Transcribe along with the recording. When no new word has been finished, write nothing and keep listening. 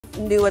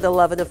New at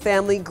 11, a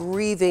family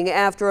grieving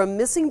after a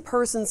missing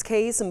persons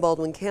case in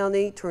Baldwin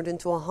County turned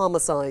into a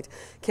homicide.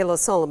 Kayla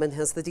Solomon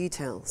has the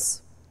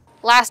details.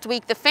 Last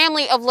week, the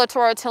family of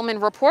LaTora Tillman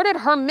reported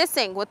her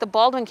missing with the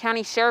Baldwin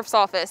County Sheriff's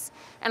Office.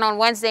 And on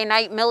Wednesday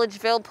night,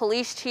 Milledgeville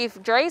Police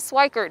Chief Dre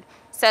Swikert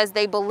says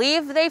they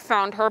believe they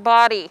found her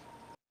body.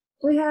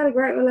 We had a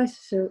great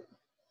relationship.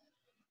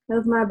 That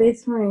was my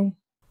best friend.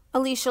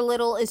 Alicia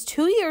Little is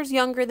 2 years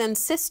younger than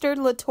sister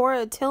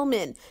LaTora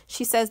Tillman.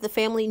 She says the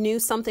family knew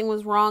something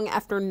was wrong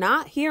after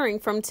not hearing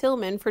from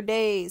Tillman for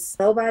days.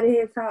 Nobody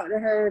had talked to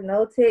her,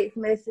 no text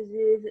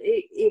messages.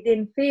 It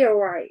didn't feel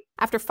right.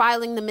 After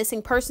filing the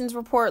missing persons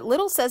report,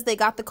 Little says they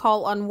got the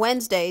call on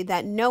Wednesday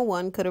that no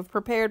one could have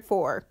prepared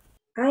for.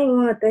 I ain't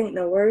want to think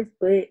the worst,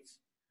 but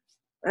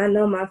I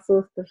know my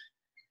sister.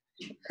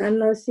 I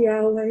know she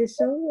always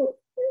show up.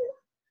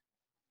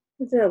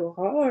 It's ever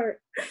hard.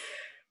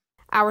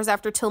 Hours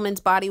after Tillman's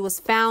body was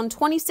found,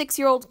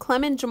 26-year-old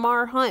Clement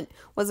Jamar Hunt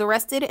was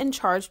arrested and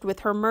charged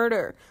with her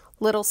murder.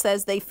 Little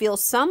says they feel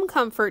some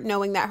comfort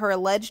knowing that her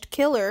alleged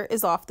killer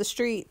is off the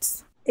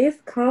streets. It's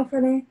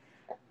comforting.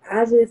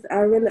 I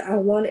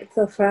wanted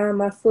to find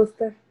my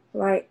sister.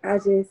 I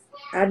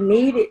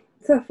needed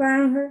to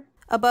find her.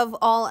 Above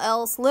all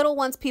else, Little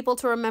wants people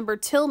to remember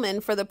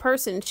Tillman for the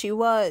person she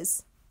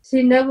was.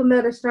 She never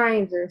met a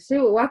stranger. She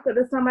would walk up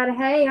to somebody,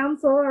 "Hey, I'm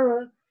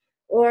Tora."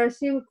 Or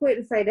she would quit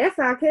and say, "That's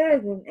our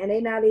cousin," and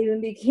they not even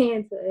be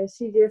kin to her.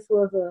 She just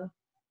was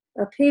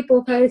a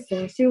people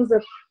person. She was a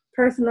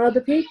person of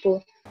the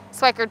people.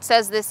 Swikert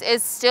says this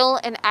is still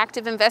an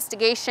active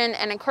investigation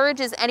and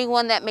encourages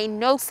anyone that may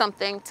know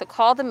something to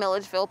call the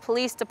Milledgeville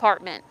Police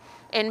Department.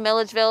 In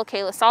Milledgeville,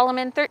 Kayla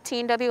Solomon,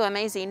 13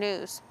 WMAZ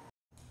News.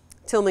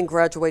 Tillman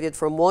graduated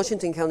from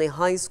Washington County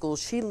High School.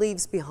 She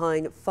leaves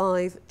behind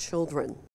 5 children.